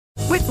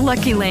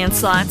Lucky Land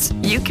Slots,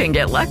 you can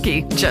get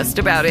lucky just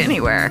about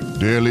anywhere.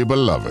 Dearly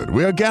beloved,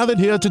 we are gathered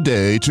here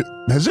today to...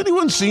 Has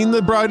anyone seen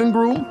the bride and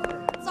groom?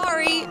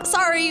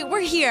 Sorry, we're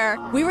here.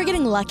 We were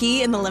getting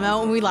lucky in the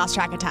limo and we lost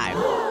track of time.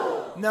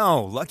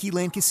 No, Lucky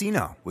Land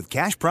Casino, with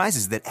cash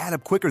prizes that add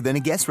up quicker than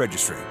a guest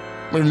registry.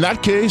 In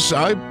that case,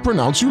 I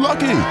pronounce you lucky.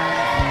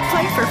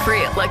 Play for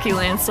free at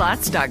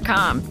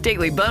LuckyLandSlots.com.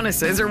 Daily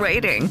bonuses are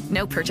waiting.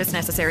 No purchase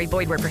necessary.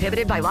 Void where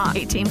prohibited by law.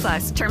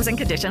 18+. Terms and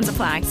conditions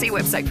apply. See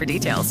website for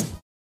details.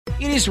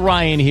 It is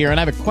Ryan here, and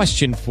I have a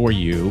question for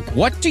you.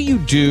 What do you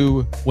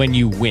do when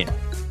you win?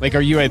 Like,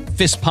 are you a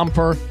fist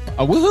pumper,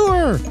 a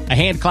woohooer, a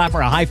hand clapper,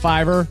 a high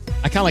fiver?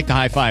 I kind of like the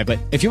high five, but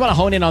if you want to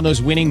hone in on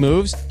those winning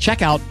moves,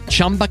 check out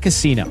Chumba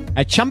Casino.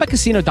 At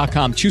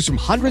ChumbaCasino.com, choose from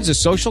hundreds of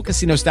social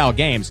casino-style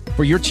games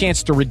for your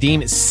chance to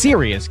redeem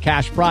serious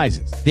cash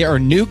prizes. There are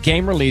new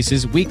game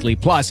releases weekly,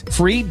 plus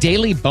free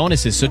daily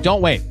bonuses. So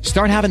don't wait.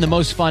 Start having the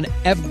most fun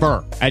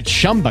ever at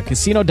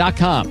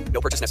ChumbaCasino.com.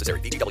 No purchase necessary.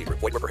 VGW.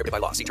 Void where prohibited by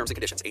law. See terms and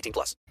conditions.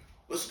 18+.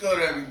 What's good,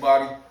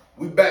 everybody?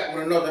 We back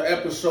with another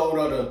episode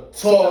of the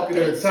Talk of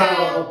the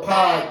Town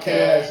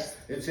podcast.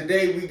 And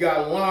today we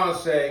got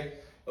Lonce.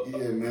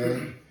 Yeah,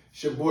 man.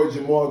 It's your boy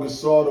Jamal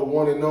Gasol, the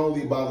one and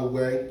only, by the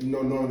way. You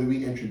know, normally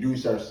we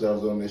introduce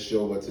ourselves on this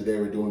show, but today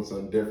we're doing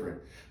something different.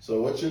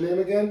 So what's your name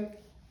again?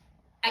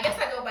 I guess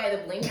I go by the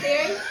Blink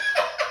Fairy.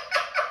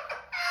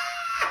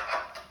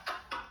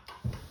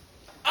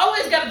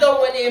 Always gotta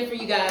throw one in for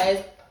you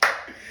guys.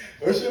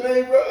 What's your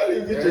name, bro? I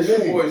didn't get your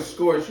name. Boy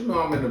Scorch. You know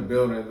I'm in the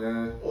building,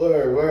 man.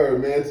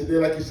 Word, man. Today,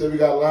 like you said, we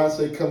got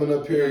Lonce coming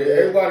up here.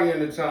 Yeah, everybody in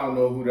the town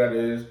know who that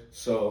is,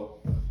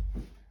 so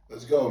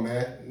let's go,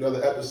 man.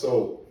 Another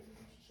episode.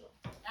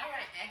 All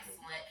right,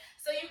 excellent.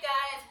 So you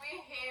guys,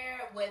 we're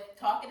here with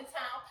Talk of the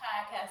Town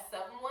podcast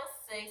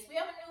 716. We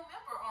have a new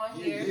member on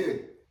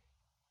here.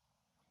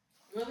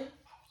 Yeah. Really?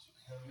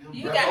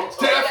 You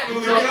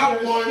definitely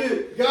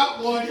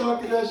got one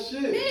talking that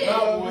shit.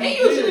 Yeah. It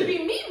usually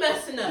be me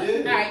messing up. Yeah.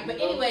 All right, but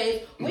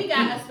anyways, we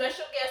got a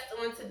special guest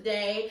on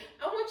today.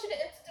 I want you to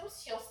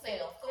introduce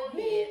yourself. Go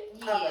ahead.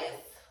 Yes.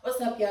 Right.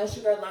 What's up, y'all? It's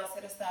your girl, Lonce of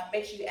Niagara Falls.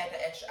 Make sure you add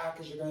the extra R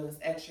because your girl is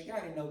extra. You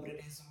already know what it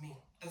is with me.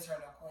 That's her,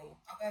 no queen.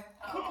 Okay?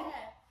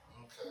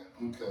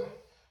 Okay.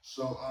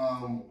 So,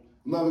 I'm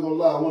not even gonna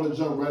lie, I want to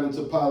jump right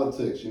into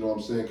politics, you know what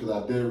I'm saying? Because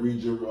I did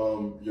read your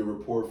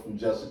report from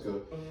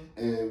Jessica.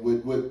 And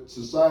with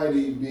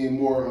society being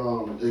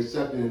more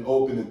accepting and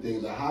open to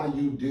things, like how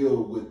do you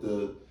deal with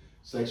the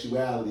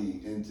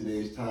sexuality in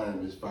today's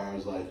time as far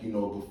as like, you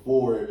know,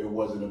 before it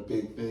wasn't a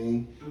big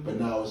thing, but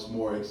now it's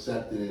more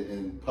accepted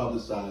and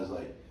publicized.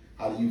 Like,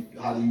 how do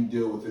you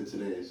deal with it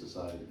today in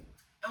society?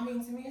 I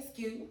mean, to me it's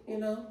cute, you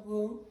know,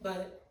 woo,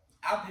 but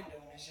I've been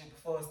doing this shit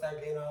before it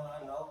started getting all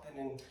out and open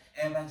and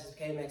everybody just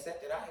became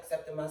accepted. I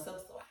accepted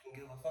myself, so I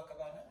didn't give a fuck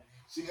about nothing.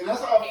 See, and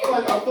that's how I feel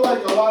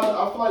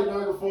like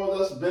Niagara Falls,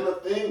 that's been a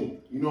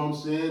thing. You know what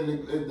I'm saying?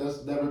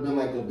 That's never been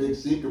like a big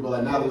secret, but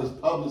like now that it's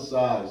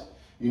publicized,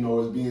 you know,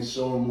 it's being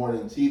shown more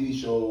than TV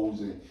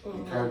shows and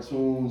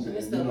cartoons. And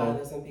it still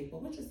bothers some people,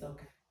 which is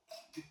okay.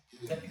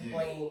 People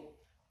ain't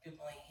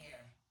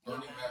here.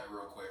 Don't get mad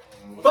real quick.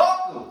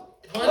 Fuck them!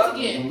 Once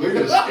again. Look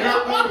at the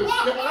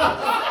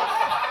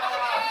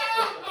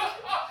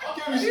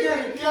Get me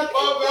scared. Get up,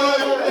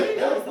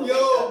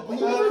 yo, we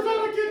never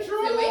gonna get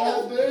trouble.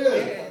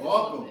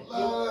 Welcome.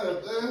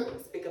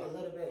 Speak up a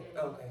little bit.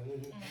 Okay.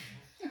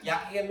 Y'all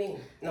can hear me?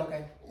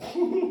 Okay.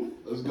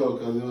 Let's go,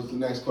 cuz it was the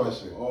next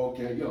question.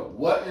 Okay, yo,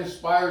 what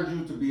inspired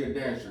you to be a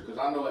dancer? Because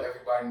I know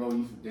everybody know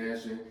you for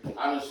dancing.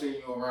 I done seen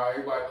you around.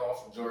 Everybody know I'm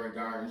from Jordan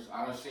Gardens.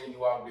 I done seen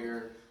you out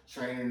there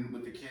training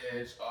with the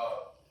kids.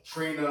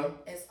 Trina.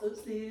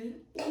 Exclusive.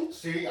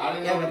 See, I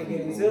didn't y'all know. Y'all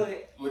get into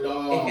it. With, if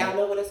y'all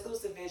know what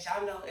exclusive is,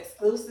 y'all know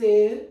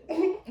exclusive.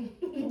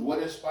 What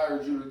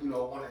inspired you to,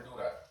 want to do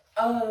that?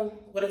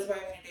 What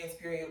inspired me to dance,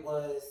 period,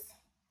 was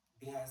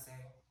Beyonce.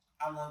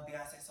 I love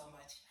Beyonce so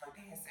much. Her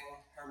dancing,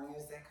 her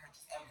music, her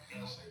just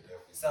everything.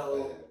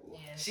 So,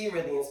 yeah, she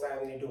really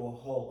inspired me to do a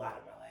whole lot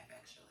of my life,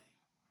 actually.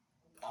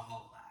 A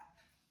whole lot.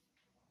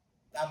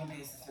 I've been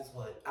dancing since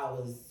what? I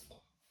was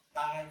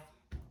 5.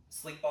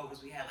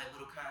 Sleepovers, we had like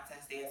little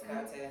contests, dance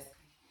contests.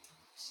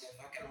 Shit,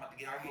 fuck it, I'm about to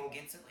get out here and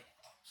get to it.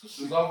 So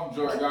since I'm from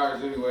Jordan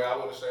Gardens anyway, I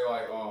want to say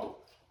like,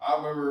 I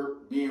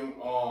remember being,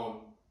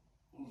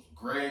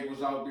 Greg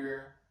was out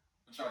there.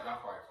 Which y'all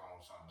probably call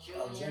him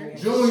something.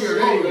 Junior,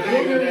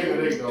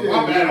 there you go.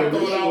 My bad, I'm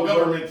throwing out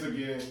governments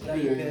again.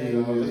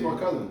 Yeah, that's my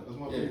cousin. That's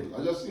my cousin.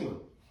 I just seen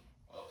him.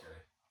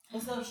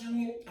 What's up,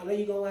 Junior? I know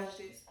you gonna watch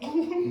this.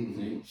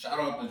 Shout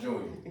out to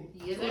Junior.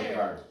 Yes,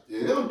 sir. Yeah,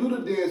 they don't do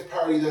the dance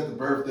parties at the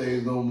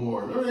birthdays no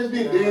more. Remember there's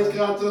been dance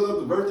contests at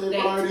the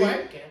birthday party?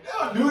 They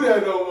don't do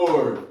that no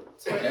more.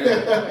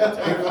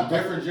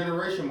 Different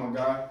generation, my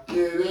guy. Yeah,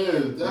 it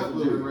is.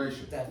 Definitely.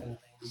 Generation. Definitely.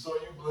 So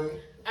you Blake.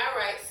 All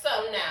right,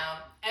 so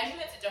now, as you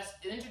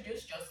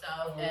introduced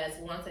yourself as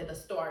Lonce the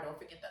Star, don't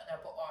forget the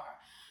double R.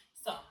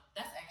 So,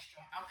 that's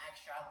extra. I'm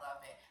extra. I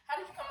love it. How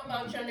did you come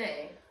about your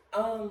name?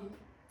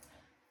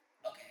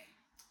 Okay.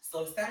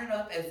 So it started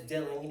off as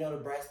Dylan, you know,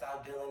 the breast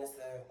style Dylan.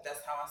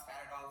 That's how I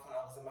started off when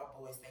I was in my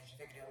boys' stage, you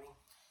figured me.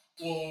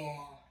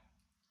 And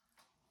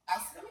I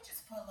said, let me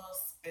just put a little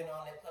spin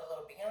on it, put a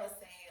little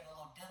Beyonce and a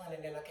little Dylan,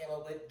 and then I came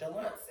up with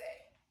Lonce.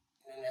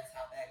 And that's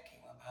how that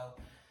came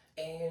about.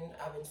 And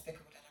I've been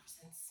sticking with it ever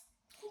since.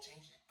 Can't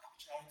change it. I'm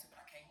trying to,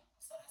 but I can't.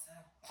 So that's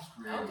how.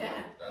 Okay.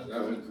 That's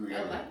definitely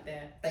creative. I like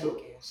that. Thank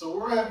you. So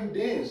where have you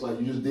danced? Like,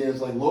 you just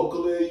dance like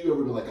locally? You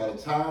ever been like out of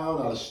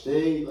town, out of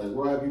state? Like,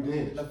 where have you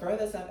danced? The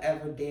furthest I've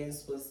ever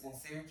danced was in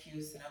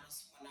Syracuse, and that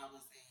was when I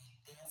was a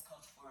dance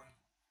coach for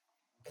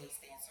bass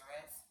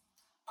dancerettes.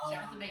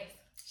 Shout out to bass.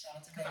 Shout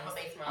out to I'm a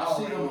bass. bass I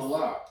see them a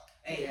lot.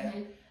 Yeah,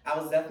 I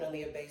was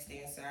definitely a bass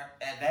dancer,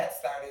 and that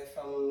started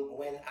from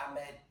when I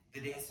met the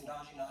dancing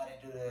dogs. You know how they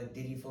do the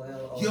Diddy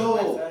Foil?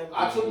 Yo,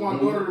 I took my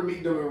daughter to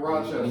meet them in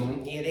Rochester.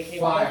 Yeah, they came.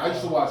 Fire. I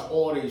used to watch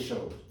all their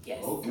shows.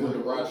 Yes. Okay. With the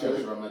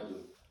Rochester, I met them.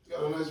 You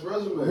got a nice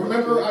resume.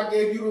 Remember, I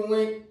gave you the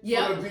link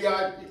Yep. for the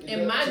VI.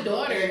 And my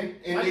daughter,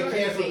 and my they daughter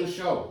canceled did. the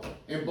show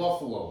in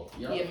Buffalo.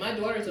 Yep. Yeah, my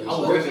daughter's a I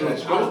was into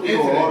that. I was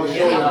into all the that.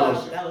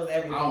 shows. That was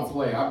everything. I don't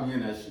play. I be in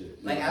that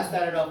shit. Like, I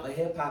started off a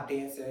hip hop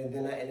dancer, and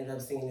then I ended up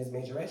singing this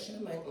majorette shit.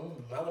 I'm like,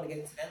 I want to get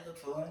into that. Look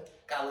fun.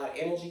 Got a lot of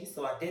energy,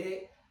 so I did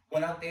it.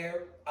 Went out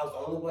there. I was the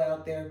only one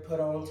out there. Put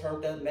on,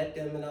 turned up, met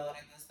them, and all that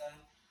good stuff.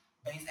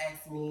 Bass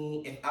asked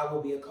me if I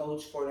would be a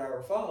coach for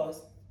Niagara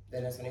Falls.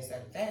 Then that's when they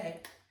started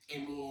that.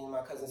 And me and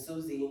my cousin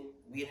Susie,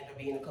 we ended up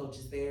being the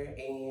coaches there.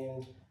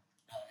 And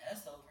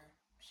that's over.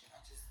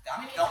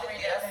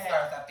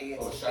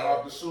 Oh, shout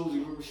out to Susie.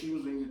 Remember, she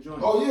was in your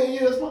joint. Oh,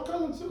 yeah, that's my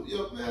cousin, too.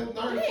 Yeah, man.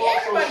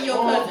 Everybody your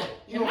cousin.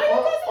 You Am I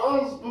your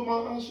cousin? Fonz with my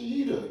Aunt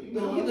Shahida. You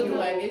know, You look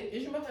like it.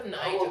 Is your mother? No,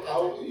 I ain't your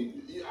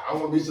cousin. I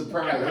wouldn't be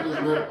surprised. I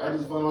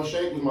just found out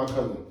Shank was my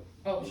cousin.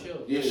 Oh, sure.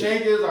 Yeah,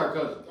 Shank is our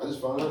cousin. I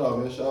just found that out,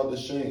 man. Shout out to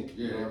Shank.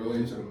 Yeah,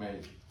 related to the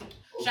man.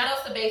 Shout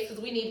outs to bass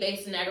because we need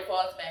bass in Niagara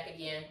Falls back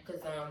again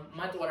because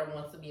my daughter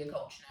wants to be a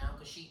coach now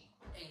because she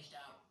aged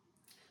out.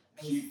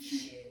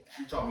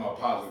 She talking about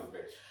positive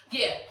bass.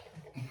 Yeah.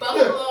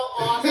 Buffalo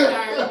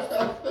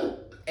All-Stars.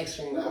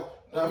 Extreme.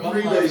 Not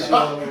free base,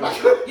 y'all.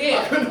 Yeah.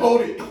 I couldn't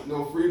hold it.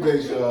 No free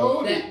base,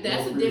 y'all. That's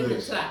no a free different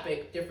base.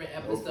 topic, different No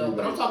episode. free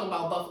But I'm base. talking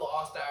about Buffalo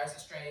All-Stars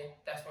Extreme.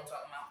 That's what I'm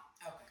talking about.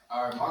 Okay.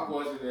 All right, my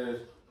question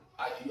is,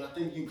 I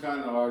think you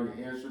kind of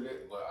already answered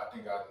it, but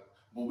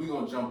but we're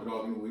going to jump it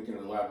off and we can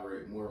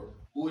elaborate more.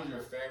 Who is your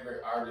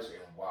favorite artist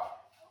and why?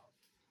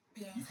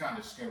 Beyonce. You kind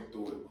of skimmed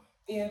through it.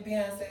 Yeah,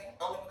 Beyonce.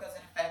 Only because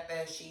of the fact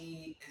that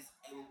she is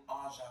in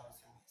all genres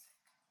of music.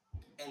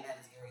 And that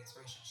is very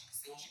inspirational. She can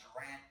sing, she can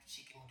rap,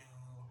 she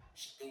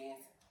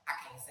dance. I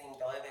can't sing,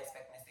 don't ever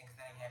expect me to sing because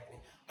that ain't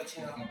happening. But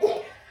you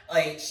know,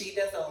 like, she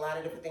does a lot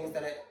of different things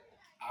that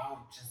I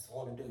just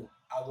want to do.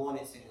 I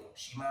wanted to do.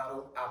 She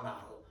model, I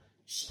model.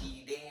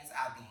 She dance,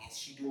 I dance.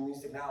 She do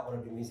music, now I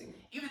want to do music.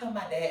 Even though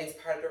my dad is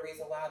part of the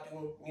reason why I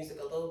do music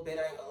a little bit,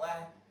 I ain't gonna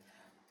lie.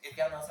 If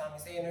y'all know Tommy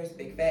Sanders,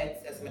 Big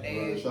Fats, that's my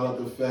dad. Shout out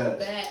to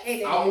Fats.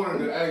 I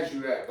wanted to ask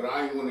you that, but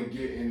I didn't want to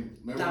get in.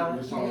 Remember we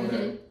were talking about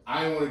that?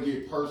 I didn't want to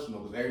get personal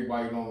because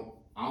everybody I don't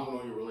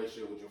know your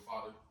relationship with your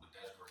father, but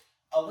that's great.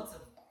 Oh,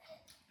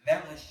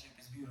 that relationship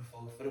is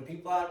beautiful. For the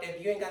people out there,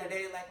 if you ain't got a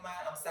daddy like mine,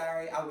 I'm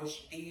sorry. I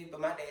wish you did,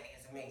 but my daddy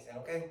is amazing,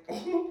 okay?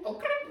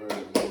 Okay.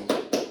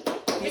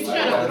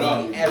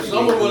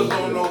 Some of us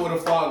don't know what a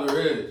father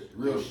is.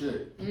 Real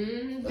shit.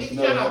 That's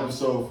another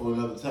episode for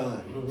another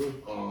time.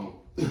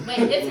 Wait,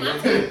 it's my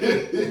turn.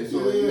 It's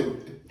all you.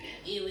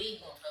 Yeah, we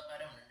gonna talk about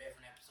them in a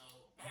different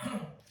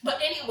episode. But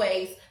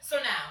anyways, so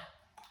now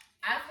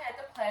I've had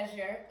the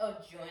pleasure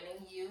of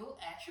joining you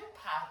at your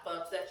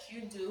pop-ups that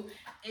you do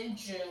in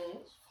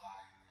June.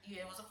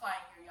 Yeah, it was a flying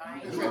year, y'all. I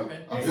ain't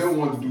tripping. I didn't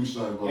want to do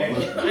something, but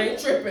I ain't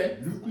tripping.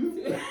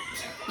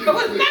 It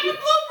was not the blooper,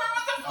 it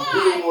was a I fly.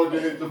 didn't want to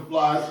hit the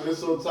fly. So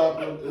it's on top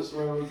of it's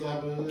right on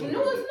top of it.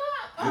 No, it's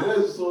not. It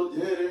is. So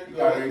yeah, there you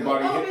Got go.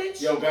 everybody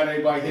hit. Yo, got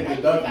everybody hitting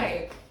the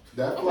ducky.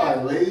 That fly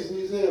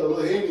lazy as hell.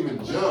 Look, he ain't even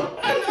jump.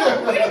 I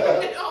know. Wait a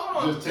minute. Hold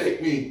on. Just take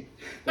me.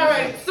 All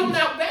right. So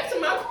now back to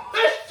my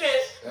question.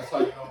 That's how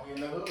you know we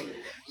in the hood.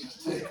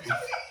 Just take me.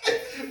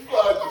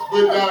 Fly just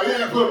went down. He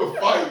didn't put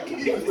a fight.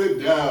 He just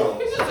went down.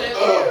 He just said,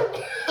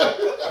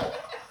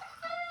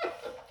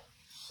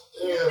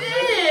 Yeah,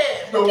 man.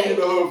 You know we in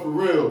the hood for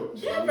real.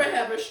 never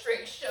have a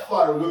straight show.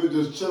 Fly really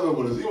just chilling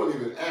with us. He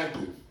wasn't even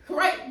active.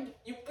 Right.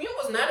 You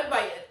was not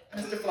invited,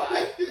 Mr.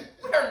 Fly.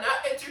 We're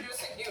not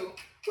introducing you.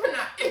 We're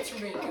not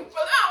interviewing you.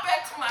 But now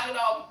back to my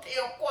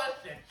damn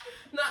question.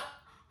 Now,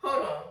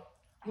 hold on.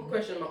 What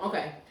question am I?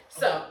 Okay.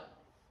 So,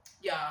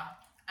 y'all,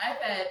 I've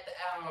had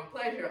the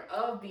pleasure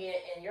of being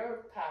in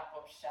your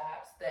pop-up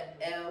shops, the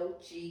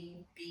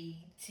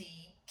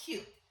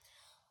LGBTQ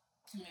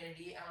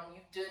community.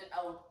 You did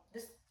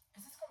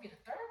is this gonna be the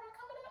third one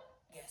coming up?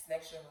 Yes,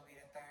 next year will be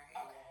the third.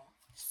 Okay.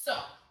 So,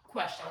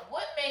 question: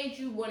 what made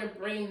you want to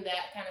bring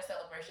that kind of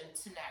celebration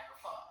to Niagara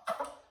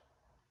Falls?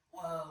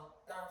 Well,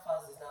 Niagara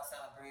Falls does not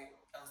celebrate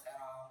us at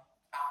all.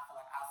 I feel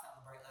like I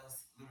celebrate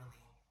us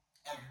literally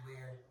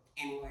everywhere,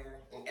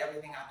 anywhere, in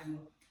everything I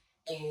do.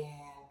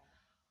 And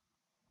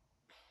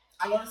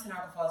I noticed in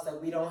Niagara Falls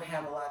that we don't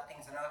have a lot of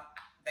things, and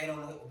they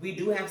don't know. We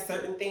do have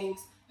certain things,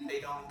 They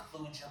don't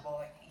include your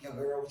boy, your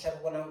girl, whichever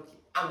one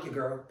I'm your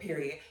girl,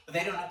 period. But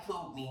they don't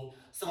include me.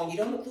 So when you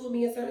don't include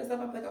me in certain stuff,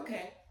 I'm like,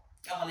 okay,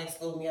 I want to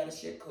exclude me out of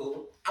shit,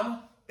 cool. I'm going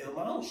to build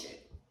my own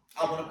shit.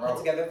 I want to put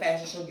together a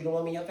fashion show. You don't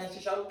want me in your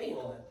fashion show? I'm being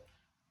one.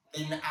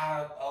 Then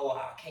I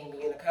can't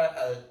be in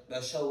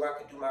a show where I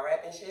could do my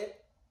rapping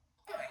shit.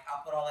 All right,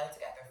 I'll put all that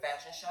together.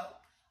 Fashion show,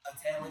 a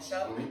talent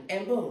show,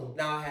 and boom.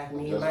 Now I have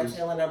me and my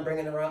talent. I'm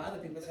bringing around other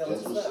people's talent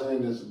as well. That's what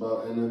saying this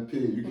about NMP.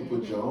 You can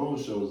put your own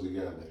shows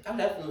together. I'll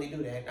definitely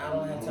do that. I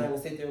don't have time to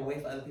sit there and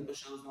wait for other people's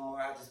shows no more.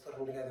 I just put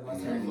them together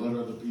myself. Let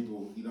other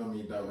people, you know what I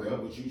mean,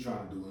 direct what you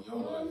trying to do in your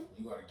life.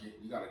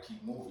 You gotta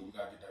keep moving. You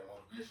gotta get that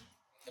motivation.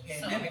 The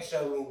pandemic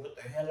showed me what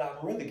the hell I'm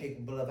really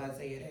capable of. I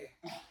tell you that.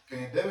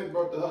 Pandemic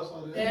brought the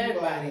hustle to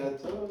everybody.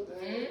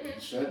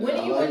 When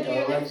are you going to do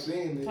your next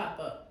pop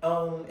up?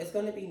 It's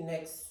gonna be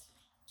next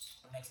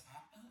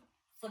pop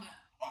up for the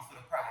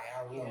Pride.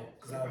 I don't know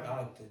because I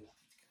like to.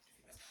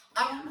 I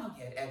don't know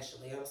yet.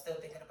 Actually, I'm still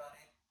thinking about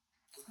it.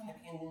 It's gonna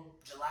be in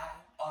July,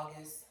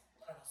 August.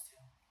 One of those two.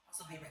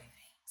 So be ready.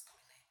 It's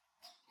gonna be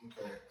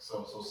late. Okay,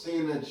 so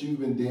seeing that you've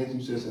been dancing,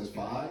 you said since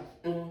 5.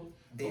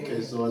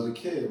 Okay, so as a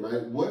kid,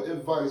 right, what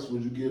advice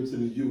would you give to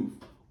the youth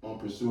on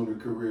pursuing their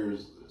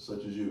careers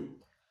such as you?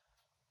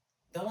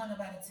 Don't let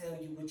nobody tell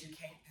you what you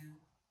can't do.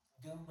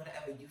 Do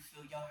whatever you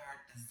feel your heart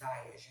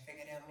desires. You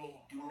figure that me?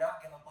 Do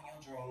not give up on your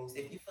dreams.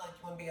 If you feel like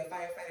you want to be a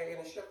firefighter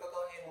and a stripper, go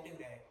ahead and do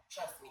that.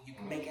 Trust me, you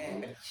can make it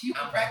happen. You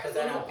can practice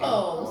on the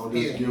I'll pose.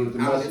 just give it the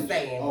I'm message. just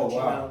saying, Oh, but you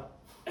wow. know.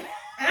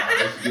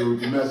 Let's give it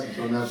the message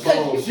on that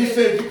pole. She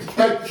said you can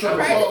practice on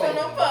the pole.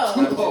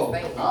 I'm just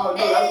saying. I don't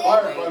know, that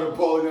firefighter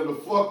pole ain't gonna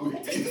fuck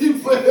with you.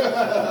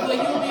 Well,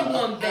 you'll be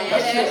one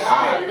badass.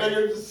 Alright,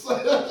 nigga, just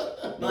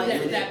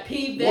That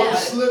P one bad.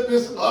 slip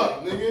is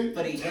up, nigga.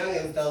 For the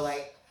youngins though,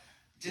 like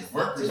just do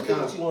what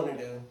you want to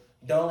do.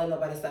 Don't let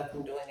nobody stop you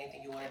from doing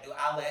anything you want to do.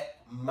 I live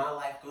my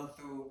life for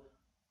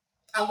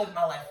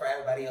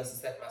everybody else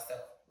except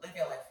myself. Live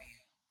your life for you.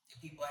 If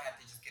people have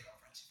to just get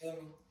over it, you feel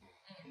me?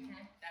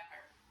 That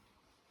part.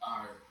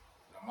 Alright.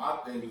 Now my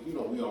thing is, you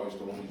know, we always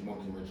throw these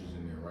monkey wrenches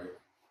in there, right?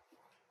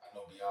 I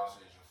know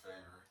Beyonce is your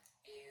favorite.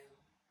 Yeah.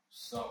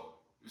 So,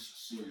 this is a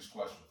serious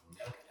question for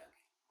me.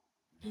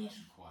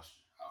 Dance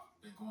question. I've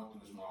been going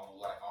through this my whole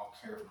life. I don't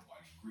care if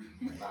nobody's greeting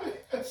me or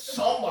not.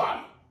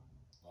 Somebody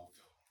won't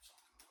feel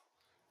something.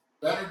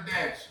 Better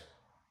dancer,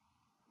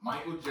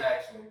 Michael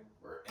Jackson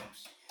or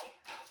MC?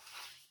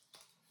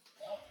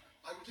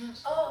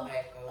 Michael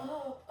Jackson.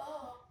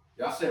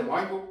 Y'all said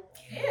Michael?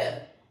 Yeah.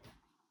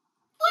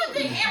 One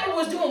thing Amber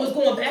was doing was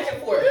going back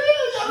and forth.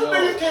 Y'all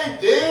niggas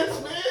can't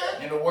dance,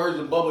 man. In the words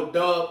of Bubba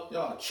Dub,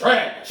 y'all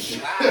trash.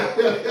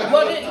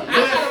 Well, then, I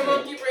got a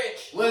monkey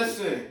wrench.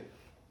 Listen,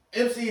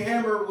 MC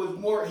Hammer was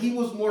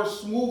more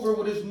smoother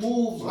with his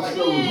moves. Like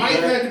Man. Mike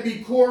had to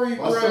be choreographed.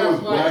 My son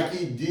was like,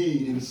 Blackie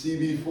D in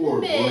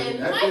CB4, Man, boy.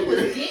 That Mike was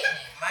nigga- getting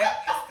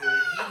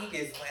He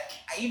gets wet.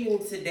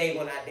 Even today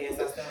when I dance,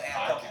 I still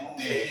add a couple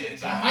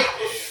moves. Mike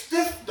was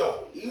stiff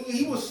though.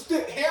 He was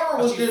stiff.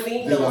 Hammer was But you stiff.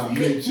 seen Did I those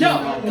mention No,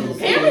 I can Hammer just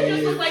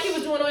dance? looked like he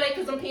was doing all that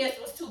because them pants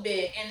was too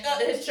big and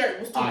his shirt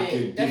was too I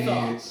big. can That's all.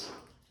 dance.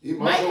 My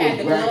Mike son had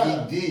was the Blackie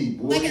glove. D,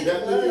 boy. Mike had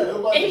That the nigga, glove.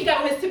 nobody- And he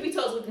got on his tippy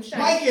toes with them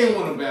shiny. Mike ain't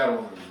won a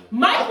battle.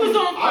 Mike was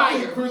on I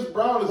think fire. Chris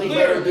Brown is a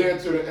better Literally.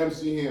 dancer than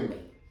MC Hammer.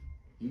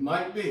 He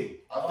might be.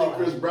 I think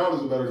Chris Brown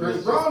is a better dancer.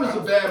 Chris Brown is a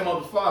bad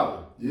motherfucker.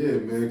 Yeah,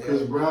 man.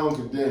 Chris Brown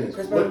can dance.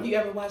 Chris Brown, if you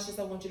ever watch this,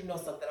 I want you to know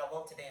something. I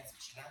want to dance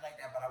with you. Not like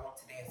that, but I want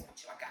to dance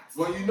with you. I got to.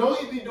 Well, you know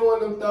he be doing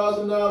them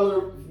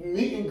 $1,000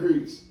 meet and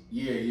greets.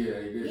 Yeah, he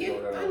did. Yeah,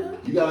 throw that I out know. there.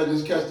 You gotta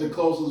just catch the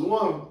closest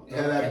one.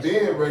 Have that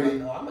band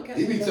ready.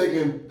 He be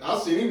taking. I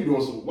seen him be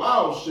doing some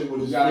wild shit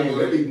with his gotta band.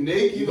 go- They be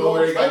naked. you know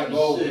where they gotta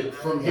all go type of shit.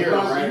 from here, And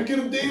I said, right? You could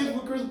have danced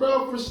with Chris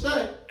Brown for a stack. I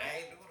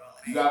ain't doing all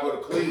that. You gotta go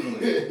to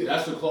Cleveland.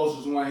 That's the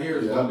closest one here.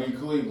 It's gonna be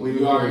Cleveland.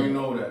 You already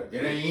know that.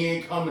 He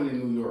ain't coming to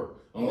New York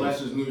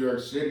unless it's New York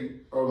City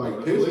Or like Go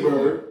to Pittsburgh.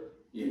 Cleveland.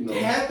 You know.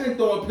 They have been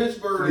throwing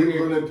Pittsburgh in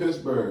Cleveland there. and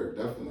Pittsburgh,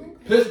 definitely.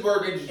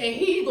 Pittsburgh, they just. And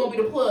he's gonna be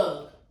the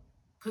plug.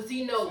 Cause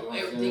he know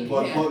everything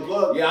But can happen.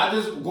 look, Yeah, I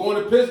just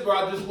going to Pittsburgh.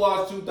 I just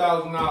lost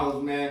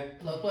 $2,000, man.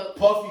 Look.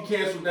 Puffy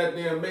canceled that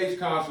damn Mace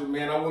concert,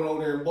 man. I went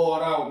over there and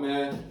bought out,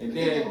 man. And I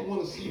then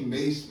want to see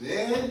Mace,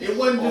 man. it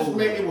wasn't just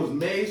Mace. It was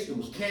Mace. It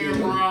was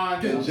Cameron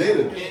And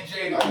Jada. And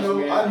Jada. I know,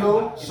 man. I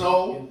know.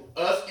 So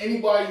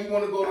anybody you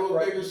want to go to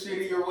a bigger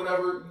city or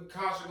whatever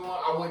concert going,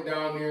 I went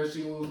down there and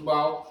see what it was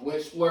about.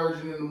 Went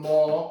splurging in the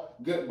mall,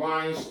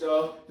 buying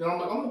stuff. Then I'm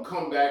like, I'm gonna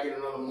come back in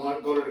another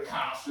month, go to the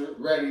concert,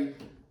 ready.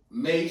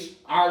 Mace,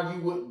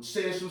 argue with,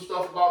 saying some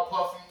stuff about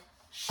Puffy,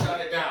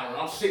 shut it down. And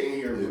I'm sitting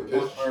here. Yeah,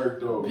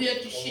 Pittsburgh, though.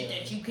 Built the shit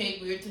that you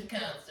can't wear to the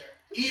concert.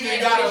 Even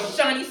And got that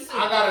shiny suit.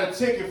 I got a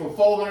ticket for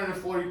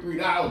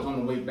 $443 on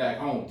the way back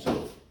home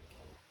too.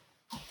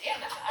 Damn,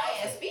 that's an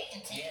high ass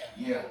speeding ticket.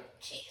 Yeah.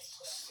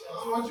 Jesus.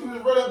 What you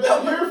was running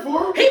back here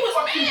for? He was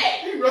mad.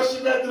 He rushed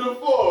you back to the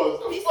falls.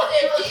 The He fuck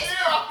said, you rushed "These here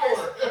for?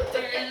 fuckers." That's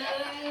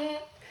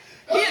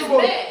He the is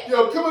most- mad.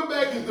 Yo, coming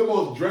back is the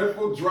most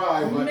dreadful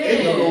drive of Man.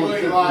 any road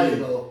trip. Lying,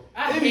 though.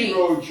 I Any hate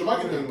road trip.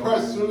 I get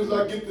depressed as soon as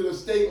I get to the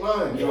state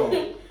line,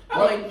 yo. I'm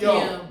like,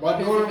 damn. My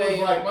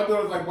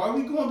daughter was like, why are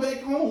we going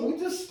back home? We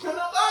just spent a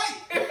night.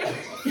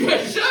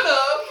 Shut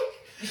up.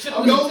 You should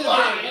have no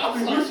lie. I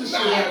mean, this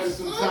shit happens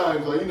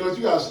sometimes. Like, you know,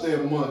 you gotta stay a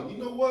month. You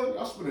know what?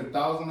 I spent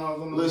 $1,000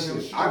 on the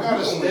Listen, I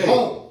gotta stay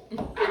home.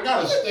 I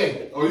gotta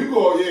stay. Oh, you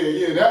go?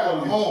 Yeah. That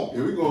one home.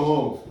 Yeah, we going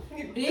home.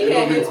 He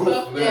had his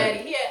Puff Daddy.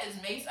 He had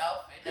his Mace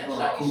outfit. That's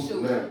how he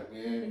shoot.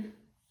 Man.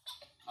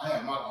 I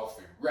had my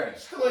outfit ready.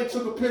 Still ain't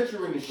took a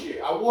picture in the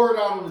shit. I wore it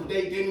out on the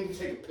day, didn't even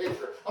take a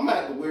picture. I'm gonna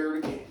have to wear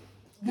it again.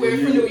 Wear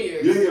it for New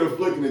Year's. You didn't get a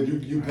flick in it,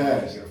 you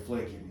passed. Get a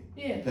flick in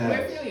it. Yeah, wear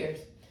it for New Year's.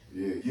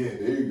 Yeah,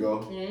 there you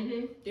go.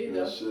 There you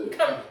go. Shit.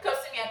 Come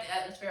see me at the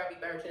Atmosphere. I'll be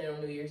bartending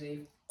on New Year's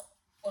Eve.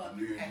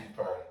 New Year's Eve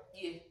party.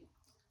 Yeah.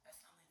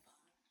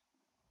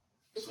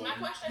 It's my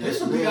question. This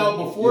will be out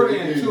before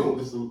then too.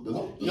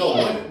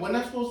 When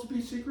that's supposed to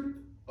be secret?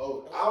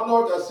 Oh, I don't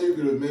know if that's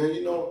secretive, man.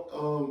 You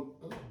know,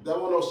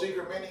 that one no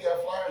secret, man. He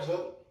got flyers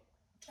up.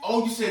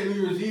 Oh, you said New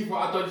Year's Eve?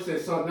 I thought you said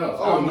something else.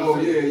 Oh no,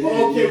 yeah.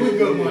 Okay, we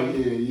good money.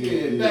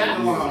 Yeah. Back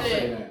in line,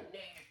 say that.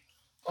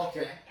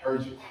 Okay.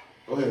 Heard you.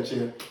 Go ahead,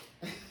 champ.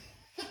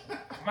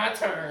 My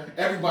turn.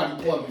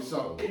 Everybody plugging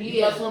something.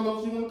 You got something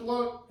else you want to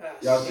plug?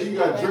 Y'all see you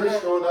got drinks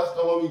going. That's the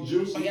homie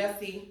Juicy. Oh, y'all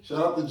see. Shout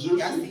out to Juicy.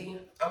 Y'all see.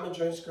 I'm a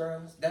drinks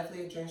girl.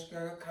 Definitely a drinks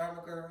girl.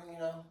 Karma girl, you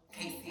know.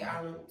 Casey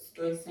Islands.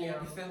 You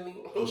feel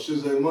me? Oh,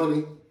 Shizay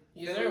money.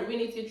 Yes, sir. We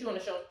need to get you on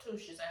the show too,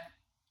 Shizay.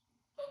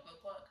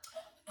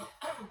 Plug.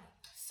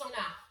 So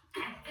now,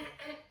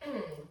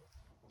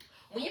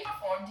 when you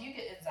perform, do you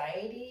get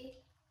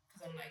anxiety?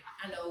 Because I'm like,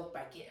 I know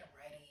by getting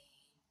ready,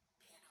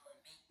 being on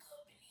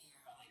makeup and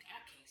hair, like I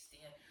can't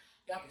stand.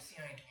 Y'all can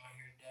see I ain't doing my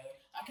hair today.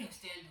 I can't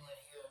stand doing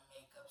hair and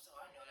makeup, so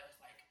I know that's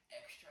like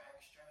extra.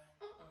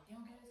 You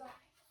don't get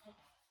anxiety?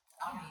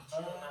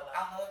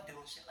 I love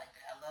doing shit like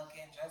that. I love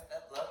getting dressed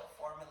up, love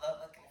performing,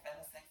 love looking and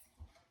feeling sexy.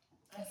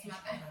 That's my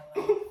thing.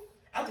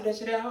 I do that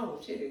shit at home.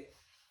 Shit.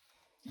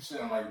 You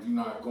sound like you're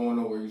not going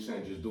nowhere. You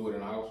saying just do it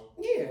in the house?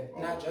 Yeah,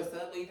 not dress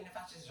up. But even if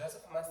I just dress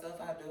up for myself,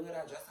 I do it.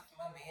 I dress up for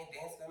my man,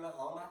 dance in my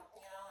home. I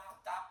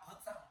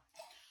put something.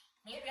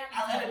 Maybe I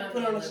let him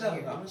put on the show.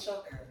 I'm a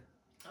show girl.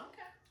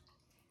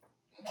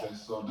 Okay,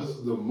 so this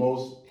is the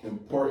most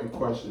important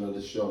question of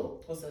the show.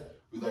 What's up?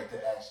 We like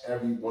to ask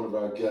every one of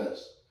our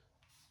guests,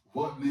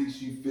 what makes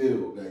you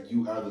feel that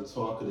you are the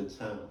talk of the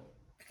town?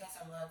 Because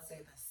I'm Lonce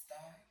the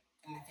Star.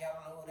 And if y'all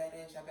don't know who that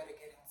is, y'all better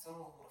get in tune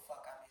with who the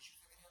fuck I is.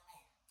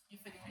 You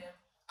figure him?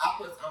 I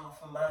put on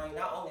for mine,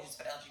 not only just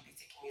for the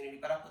LGBT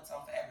community, but I put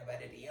on for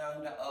everybody, the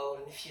young, the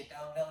old, and if you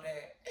don't know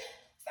that,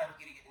 it's time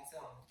for you to get in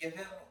tune. You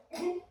feel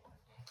me?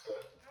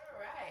 All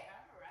right.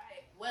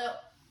 Well,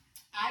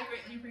 I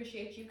greatly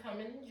appreciate you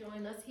coming and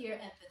joining us here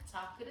at the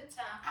Talk of the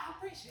Town. I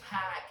appreciate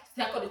it.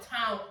 Talk of the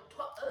Town,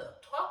 Talk of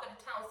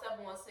the Town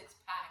 716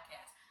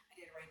 podcast. I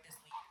did it right this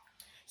week.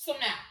 So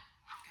now,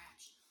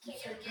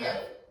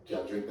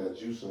 Gotta drink that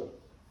juice up.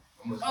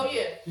 Oh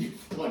yeah.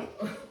 Funny.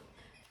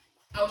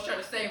 I was trying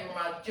to save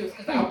my juice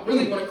because I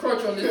really want to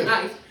crunch on this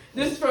ice.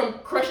 This is from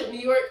Crush It, New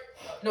York.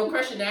 No,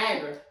 Crush It,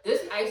 Niagara.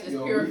 This ice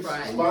is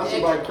purified.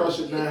 Sponsored by Crush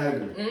It,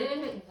 Niagara.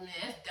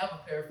 It's double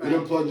purified. We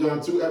done plugged you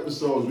on 2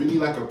 episodes. We need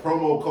like a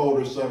promo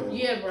code or something.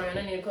 Yeah, Brian,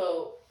 I need a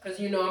code. Because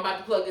you know I'm about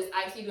to plug this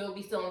ice. He will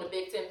be selling the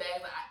big 10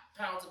 bags of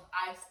pounds of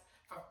ice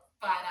for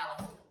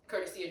 $5.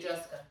 Courtesy of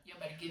Jessica. You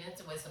better get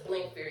into it. It's a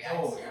Bling Fairy ice.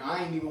 Oh, and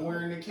I ain't even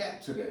wearing the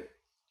cap today.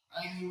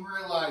 I ain't even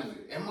realize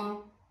it. Am I? I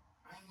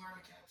ain't wearing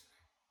the cap today.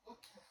 What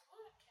cap?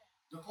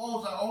 The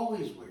clothes I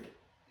always wear.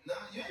 Nah,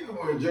 you ain't been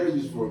wearing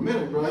jerseys for a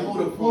minute, bro. Oh,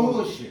 the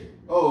bullshit.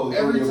 Oh,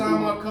 every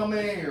time I come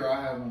in here,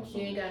 I have on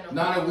something. You ain't got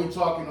no. Now that we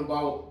talking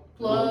about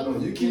plugs. No,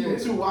 you keep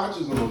 2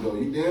 watches on though.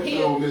 You damn sure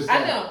don't miss I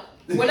that.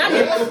 know. When I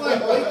get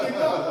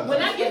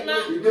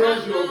you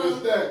damn sure don't miss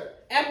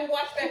that. Apple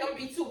Watch back, I'm gonna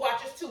be 2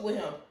 watches too with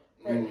him.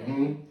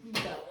 Mm-hmm.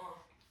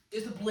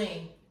 It's a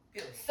bling.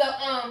 So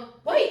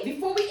wait,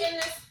 before we end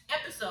this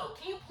episode,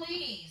 can you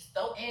please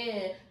throw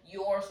in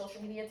your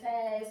social media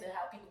tags and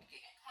how people can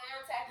get in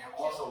contact? And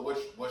also,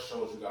 what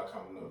shows you got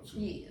coming up too?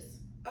 Yes.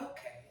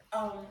 Okay.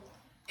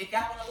 If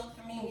y'all want to look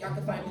for me, y'all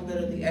can find me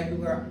literally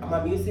everywhere.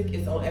 My music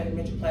is on every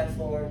major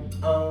platform.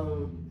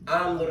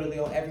 I'm literally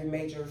on every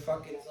major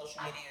fucking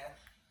social media.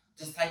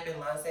 Just type in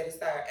Lonce the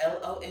Star,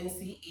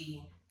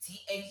 LONCETHESTAIR.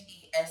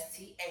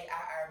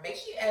 Make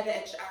sure you add the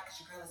extra I because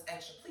your girl is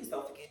extra. Please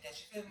don't forget that.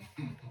 You feel me?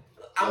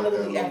 I'm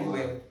literally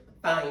everywhere.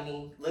 Find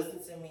me, listen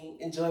to me,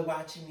 enjoy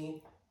watching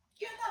me.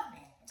 You'll love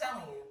me. I'm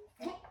telling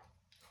you.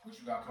 What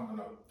you got coming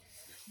up?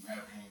 If you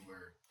have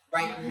anywhere.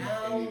 Right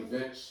now, any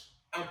events?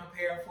 I'm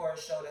preparing for a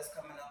show that's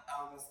coming up.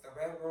 It's the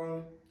Red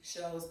Room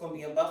show. It's going to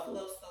be in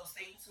Buffalo, so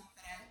stay tuned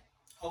for that.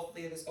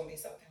 Hopefully, there's going to be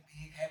something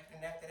big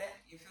happening after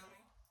that. You feel me?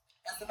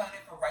 That's about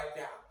it for right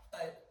now.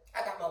 But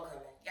I got more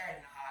coming. Y'all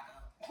already know how I go.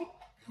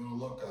 Be on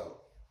the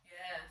lookout.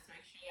 Yes,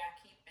 make sure y'all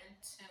keep in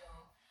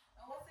tune.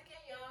 And once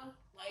again, y'all,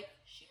 like,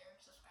 share,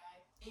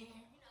 subscribe, and,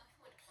 you know, if you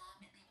want to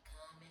comment, leave a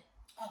comment.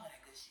 All of that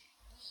good shit.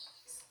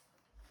 Yes.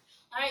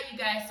 All right, you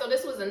guys. So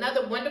this was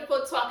another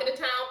wonderful Talk of the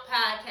Town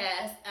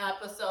podcast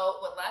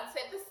episode with Lonce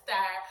the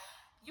Star.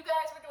 you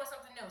guys were doing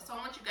something new. So I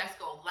want you guys to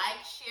go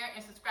like, share,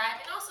 and subscribe,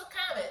 and also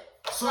comment.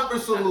 Super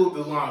salute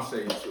to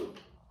Lonce too.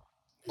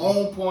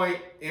 On point,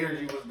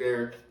 energy was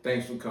there.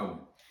 Thanks for coming.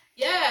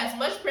 Yes,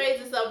 much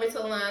praises over to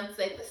Lonce,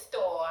 the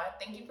store.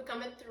 Thank you for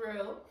coming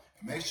through.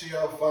 Make sure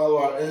y'all follow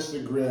our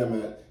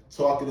Instagram at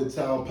Talk of the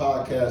Town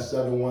Podcast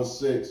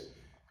 716.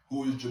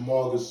 Who is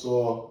Jamal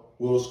Gasol,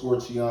 Will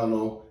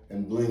Scorciano,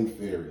 and Bling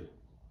Fairy.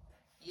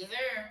 Yes,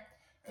 sir.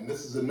 And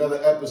this is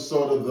another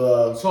episode of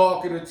the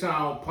Talk of the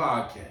Town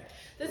Podcast.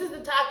 This is the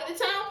Talk of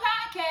the Town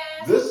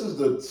Podcast. This is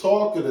the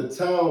Talk of the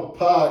Town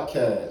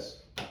Podcast.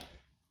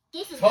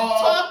 This is the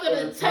Talk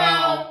of the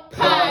Town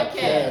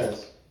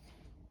Podcast.